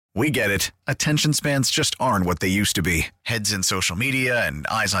We get it. Attention spans just aren't what they used to be. Heads in social media and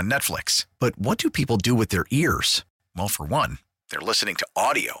eyes on Netflix. But what do people do with their ears? Well, for one, they're listening to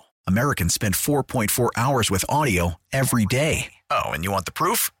audio. Americans spend 4.4 hours with audio every day. Oh, and you want the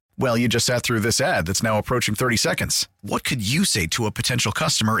proof? Well, you just sat through this ad that's now approaching 30 seconds. What could you say to a potential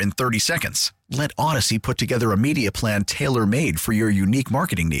customer in 30 seconds? Let Odyssey put together a media plan tailor-made for your unique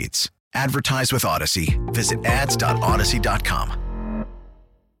marketing needs. Advertise with Odyssey. Visit ads.odyssey.com.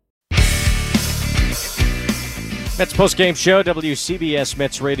 Mets postgame show, WCBS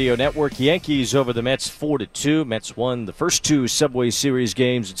Mets Radio Network. Yankees over the Mets 4-2. Mets won the first two Subway Series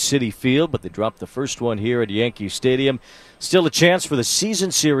games at Citi Field, but they dropped the first one here at Yankee Stadium. Still a chance for the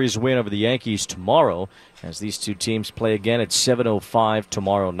season series win over the Yankees tomorrow, as these two teams play again at 7:05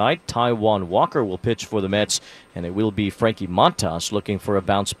 tomorrow night. Taijuan Walker will pitch for the Mets, and it will be Frankie Montas looking for a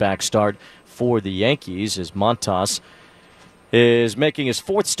bounce-back start for the Yankees, as Montas is making his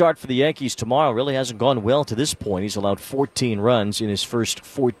fourth start for the Yankees tomorrow. Really hasn't gone well to this point. He's allowed 14 runs in his first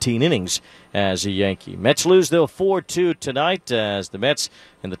 14 innings as a Yankee. Mets lose, though, 4-2 tonight, as the Mets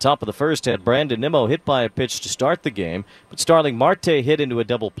in the top of the first had Brandon Nimmo hit by a pitch to start the game, but Starling Marte hit into a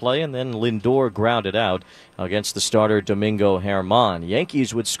double play, and then Lindor grounded out against the starter Domingo Germán.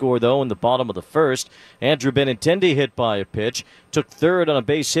 Yankees would score, though, in the bottom of the first. Andrew Benintendi hit by a pitch, took third on a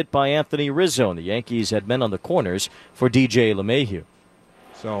base hit by Anthony Rizzo, and the Yankees had men on the corners for DJ LeMahieu.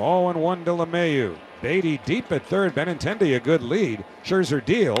 So 0-1 to LeMahieu. Beatty deep at third. Benintendi a good lead. Scherzer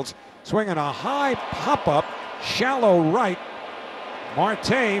deals. Swinging a high pop-up, shallow right.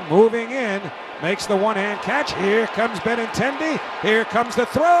 Marte moving in, makes the one-hand catch. Here comes Benintendi. Here comes the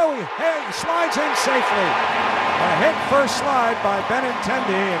throw. He slides in safely. A hit first slide by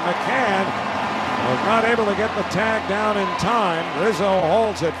Benintendi, and McCann was not able to get the tag down in time. Rizzo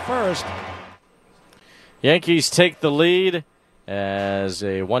holds it first. Yankees take the lead as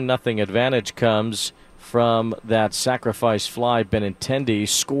a 1-0 advantage comes from that sacrifice fly. Benintendi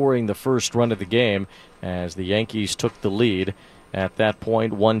scoring the first run of the game as the Yankees took the lead at that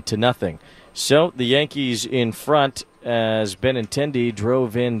point, 1-0. So the Yankees in front as Benintendi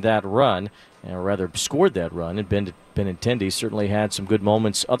drove in that run, or rather scored that run, and Benintendi certainly had some good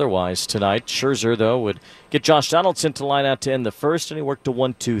moments otherwise tonight. Scherzer, though, would get Josh Donaldson to line out to end the first, and he worked to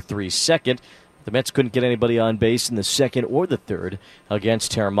 1-2-3 second. The Mets couldn't get anybody on base in the second or the third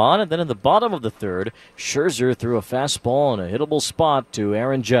against Germán. And then in the bottom of the third, Scherzer threw a fastball in a hittable spot to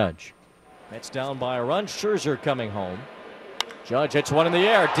Aaron Judge. Mets down by a run. Scherzer coming home. Judge hits one in the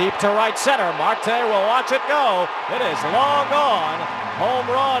air, deep to right center. Marte will watch it go. It is long gone. Home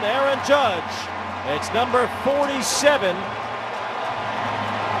run, Aaron Judge. It's number 47.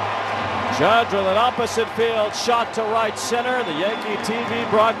 Judge with an opposite field shot to right center. The Yankee TV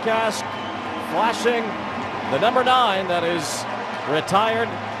broadcast flashing the number 9 that is retired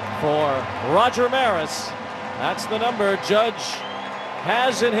for Roger Maris. That's the number Judge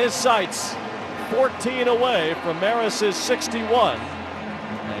has in his sights. 14 away from Maris's 61.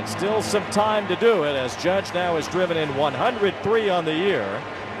 And still some time to do it, as Judge now has driven in 103 on the year.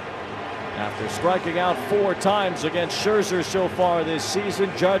 After striking out 4 times against Scherzer so far this season,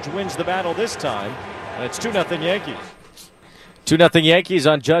 Judge wins the battle this time, and it's 2-0 Yankees. 2-0 Yankees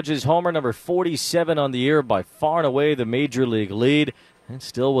on Judge's homer, number 47 on the year, by far and away the major league lead, and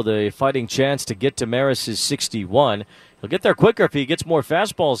still with a fighting chance to get to Maris's 61. He'll get there quicker if he gets more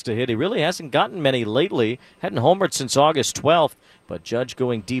fastballs to hit. He really hasn't gotten many lately. Hadn't homered since August 12th. But Judge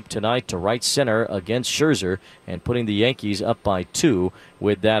going deep tonight to right center against Scherzer and putting the Yankees up by 2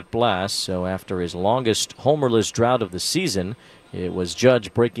 with that blast. So after his longest homerless drought of the season, it was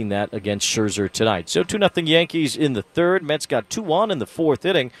Judge breaking that against Scherzer tonight. So 2-0 Yankees in the third. Mets got 2 on in the fourth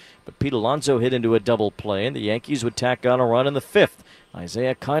inning, but Pete Alonso hit into a double play, and the Yankees would tack on a run in the fifth.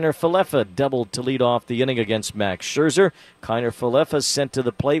 Isaiah Kiner-Falefa doubled to lead off the inning against Max Scherzer. Kiner-Falefa sent to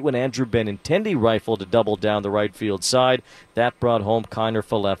the plate when Andrew Benintendi rifled a double down the right field side. That brought home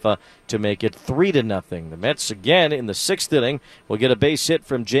Kiner-Falefa to make it 3-0. The Mets again in the sixth inning will get a base hit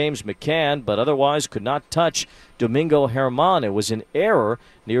from James McCann, but otherwise could not touch Domingo Germán. It was an error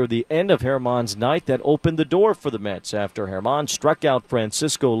near the end of Germán's night that opened the door for the Mets after Germán struck out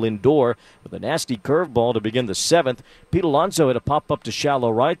Francisco Lindor with a nasty curveball to begin the seventh. Pete Alonso had a pop-up to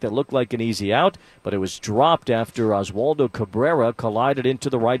shallow right that looked like an easy out, but it was dropped after Oswaldo Cabrera collided into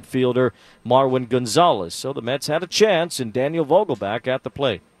the right fielder Marwin Gonzalez. So the Mets had a chance, and Daniel Vogelbach at the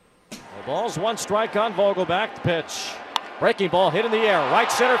plate. The ball's 1 strike on Vogelbach. The pitch. Breaking ball hit in the air,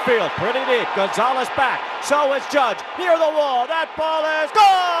 right center field, pretty deep. Gonzalez back, so is Judge, near the wall. That ball is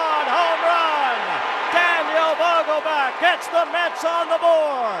gone! Home run! Daniel Vogelbach gets the Mets on the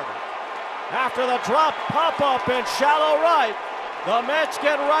board. After the drop pop-up in shallow right, The Mets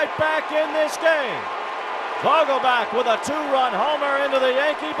get right back in this game. Vogelbach with a 2-run homer into the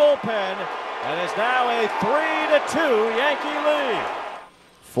Yankee bullpen, and it's now a 3-2 Yankee lead.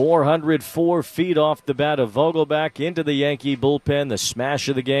 404 feet off the bat of Vogelbach into the Yankee bullpen. The smash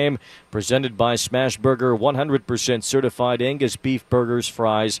of the game presented by Smashburger, 100% certified Angus beef burgers,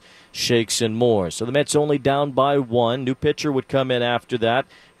 fries, shakes, and more. So the Mets only down by 1. New pitcher would come in after that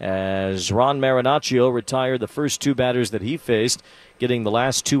as Ron Marinaccio retired the first 2 batters that he faced, getting the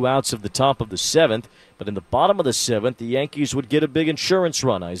last 2 outs of the top of the 7th. But in the bottom of the 7th, the Yankees would get a big insurance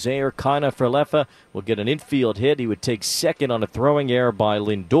run. Isiah Kiner-Falefa would get an infield hit. He would take second on a throwing error by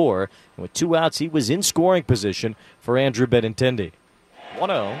Lindor. And with 2 outs, he was in scoring position for Andrew Benintendi.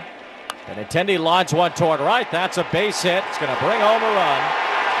 1-0. Benintendi lines one toward right. That's a base hit. It's going to bring home a run.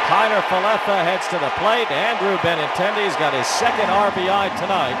 Kiner-Falefa heads to the plate. Andrew Benintendi's got his second RBI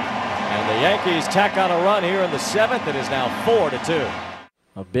tonight. And the Yankees tack on a run here in the 7th. It is now 4-2.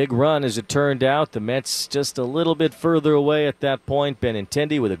 A big run as it turned out. The Mets just a little bit further away at that point.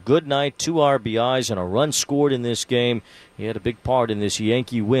 Benintendi with a good night, 2 RBIs and a run scored in this game. He had a big part in this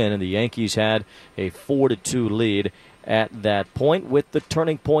Yankee win, and the Yankees had a 4-2 lead at that point with the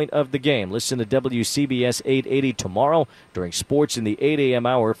turning point of the game. Listen to WCBS 880 tomorrow during sports in the 8 a.m.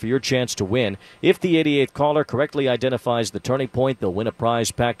 hour for your chance to win. If the 88th caller correctly identifies the turning point, they'll win a prize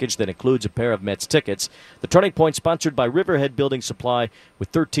package that includes a pair of Mets tickets. The turning point sponsored by Riverhead Building Supply with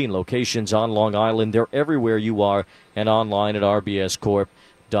 13 locations on Long Island. They're everywhere you are and online at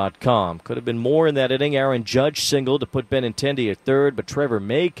rbscorp.com. Could have been more in that inning. Aaron Judge singled to put Benintendi at third, but Trevor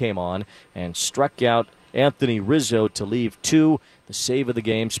May came on and struck out Anthony Rizzo to leave 2. The save of the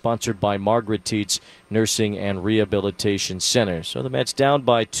game sponsored by Margaret Tietz Nursing and Rehabilitation Center. So the Mets down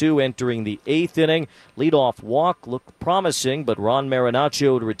by 2 entering the 8th inning. Leadoff walk looked promising, but Ron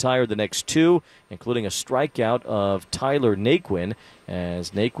Marinaccio would retire the next 2, including a strikeout of Tyler Naquin,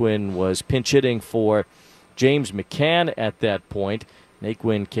 as Naquin was pinch hitting for James McCann at that point.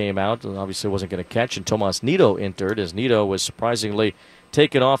 Naquin came out and obviously wasn't going to catch, and Tomas Nido entered, as Nido was surprisingly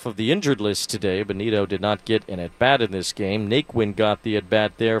taken off of the injured list today. Benito did not get an at-bat in this game. Naquin got the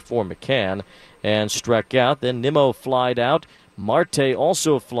at-bat there for McCann and struck out. Then Nimmo flied out. Marte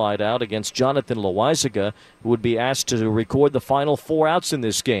also flied out against Jonathan Loaisiga, who would be asked to record the final 4 outs in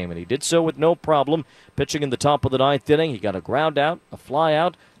this game, and he did so with no problem. Pitching in the top of the 9th inning, he got a ground out, a fly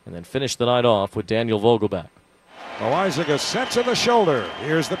out, and then finished the night off with Daniel Vogelbach. Loaisiga sent to the shoulder.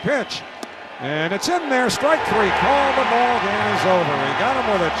 Here's the pitch. And it's in there, strike 3. Call, the ball game is over. He got him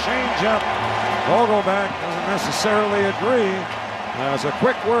with a changeup. Vogelbach doesn't necessarily agree. There's a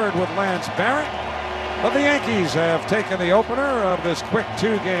quick word with Lance Barrett. But the Yankees have taken the opener of this quick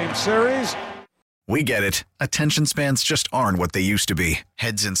 2-game series. We get it. Attention spans just aren't what they used to be.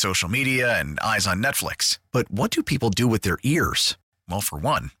 Heads in social media and eyes on Netflix. But what do people do with their ears? Well, for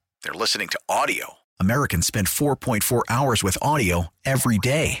one, they're listening to audio. Americans spend 4.4 hours with audio every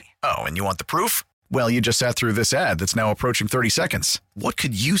day. Oh, and you want the proof? Well, you just sat through this ad that's now approaching 30 seconds. What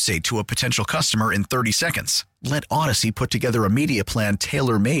could you say to a potential customer in 30 seconds? Let Odyssey put together a media plan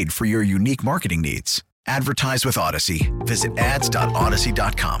tailor-made for your unique marketing needs. Advertise with Odyssey. Visit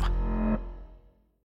ads.odyssey.com.